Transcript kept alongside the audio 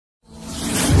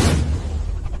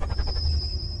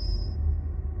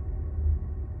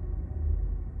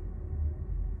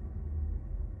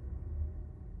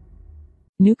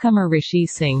Newcomer Rishi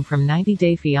Singh from 90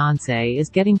 Day Fiancé is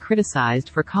getting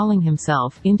criticized for calling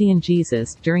himself Indian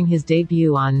Jesus during his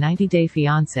debut on 90 Day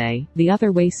Fiancé, The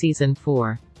Other Way Season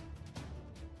 4.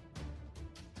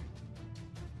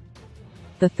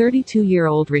 The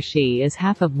 32-year-old Rishi is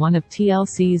half of one of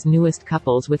TLC's newest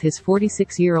couples with his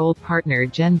 46-year-old partner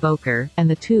Jen Boker, and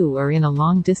the two are in a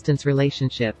long-distance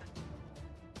relationship.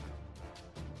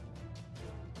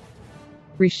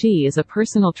 Rishi is a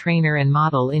personal trainer and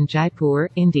model in Jaipur,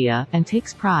 India, and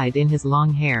takes pride in his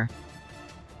long hair.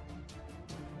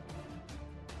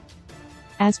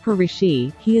 As per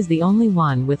Rishi, he is the only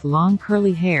one with long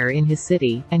curly hair in his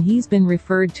city, and he's been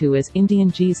referred to as Indian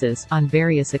Jesus on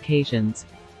various occasions.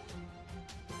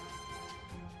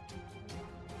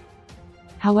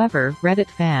 However,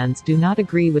 Reddit fans do not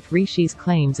agree with Rishi's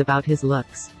claims about his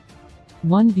looks.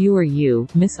 One viewer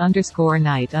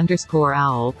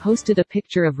Miss_Night_Owl posted a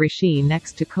picture of Rishi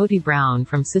next to Cody Brown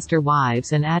from Sister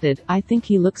Wives and added, "I think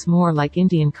he looks more like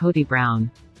Indian Cody Brown."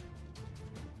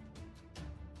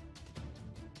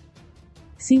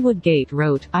 Seawood Gate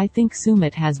wrote, "I think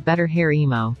Sumit has better hair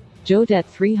emo."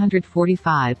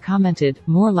 Jodet345 commented,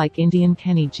 "More like Indian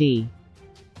Kenny G."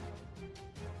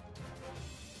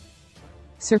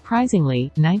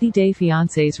 Surprisingly, 90 Day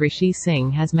Fiancé's Rishi Singh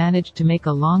has managed to make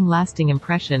a long-lasting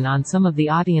impression on some of the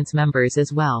audience members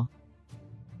as well.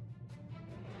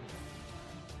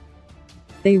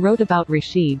 They wrote about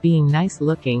Rishi being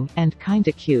nice-looking, and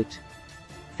kinda cute.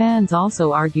 Fans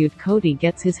also argued Cody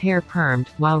gets his hair permed,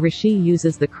 while Rishi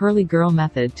uses the curly girl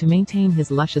method to maintain his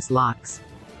luscious locks.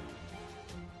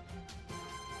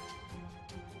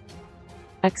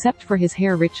 Except for his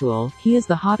hair ritual, he is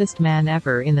the hottest man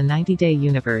ever in the 90 Day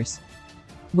universe.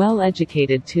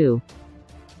 Well-educated too.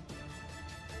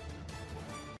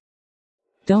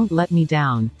 "Don't let me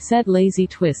down," said Lazy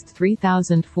Twist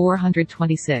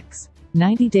 3426.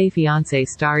 90 Day Fiancé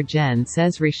star Jen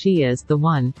says Rishi is the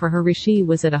one for her. Rishi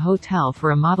was at a hotel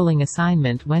for a modeling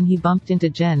assignment when he bumped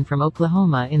into Jen from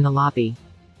Oklahoma in the lobby.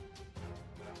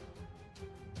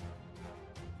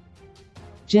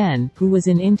 Jen, who was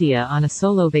in India on a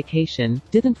solo vacation,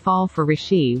 didn't fall for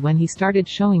Rishi when he started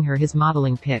showing her his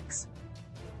modeling pics.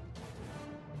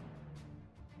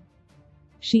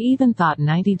 She even thought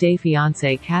 90 Day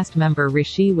Fiancé cast member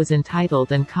Rishi was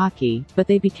entitled and cocky, but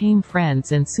they became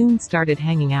friends and soon started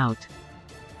hanging out.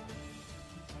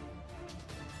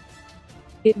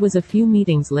 It was a few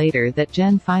meetings later that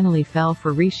Jen finally fell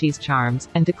for Rishi's charms,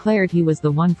 and declared he was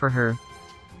the one for her.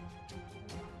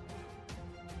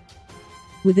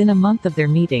 Within a month of their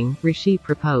meeting, Rishi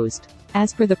proposed.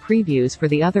 As per the previews for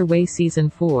The Other Way Season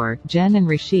 4, Jen and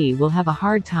Rishi will have a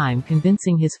hard time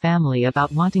convincing his family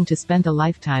about wanting to spend a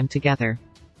lifetime together.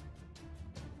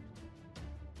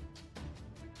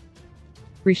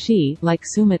 Rishi, like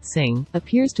Sumit Singh,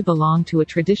 appears to belong to a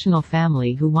traditional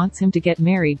family who wants him to get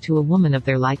married to a woman of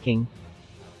their liking.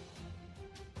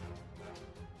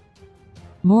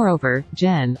 Moreover,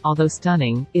 Jen, although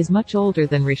stunning, is much older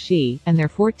than Rishi, and their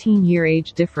 14-year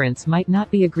age difference might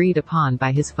not be agreed upon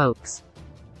by his folks.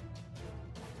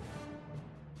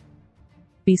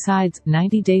 Besides,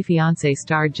 90 Day Fiancé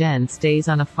star Jen stays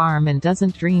on a farm and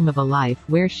doesn't dream of a life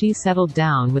where she's settled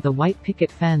down with a white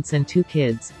picket fence and 2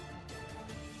 kids.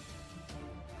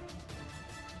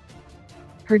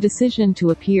 Her decision to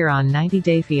appear on 90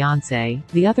 Day Fiancé,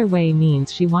 The Other Way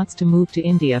means she wants to move to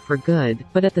India for good,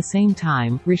 but at the same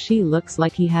time, Rishi looks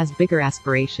like he has bigger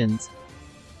aspirations.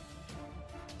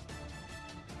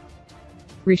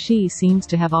 Rishi seems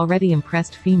to have already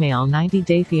impressed female 90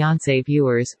 Day Fiancé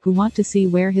viewers, who want to see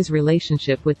where his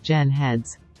relationship with Jen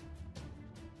heads.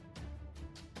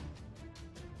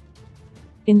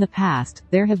 In the past,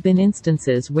 there have been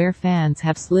instances where fans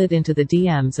have slid into the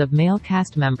DMs of male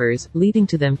cast members, leading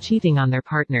to them cheating on their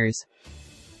partners.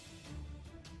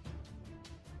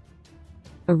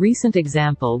 A recent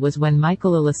example was when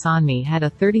Michael Alasanmi had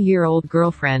a 30-year-old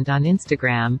girlfriend on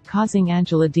Instagram, causing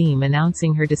Angela Deem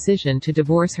announcing her decision to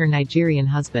divorce her Nigerian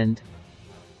husband.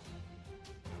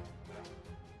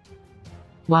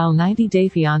 While 90 Day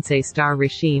Fiancé star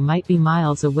Rishi might be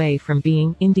miles away from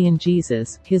being Indian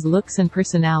Jesus, his looks and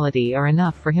personality are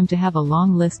enough for him to have a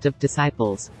long list of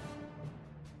disciples.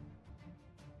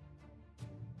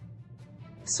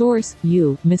 Source: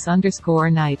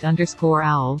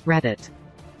 Miss_Night_Owl, Reddit.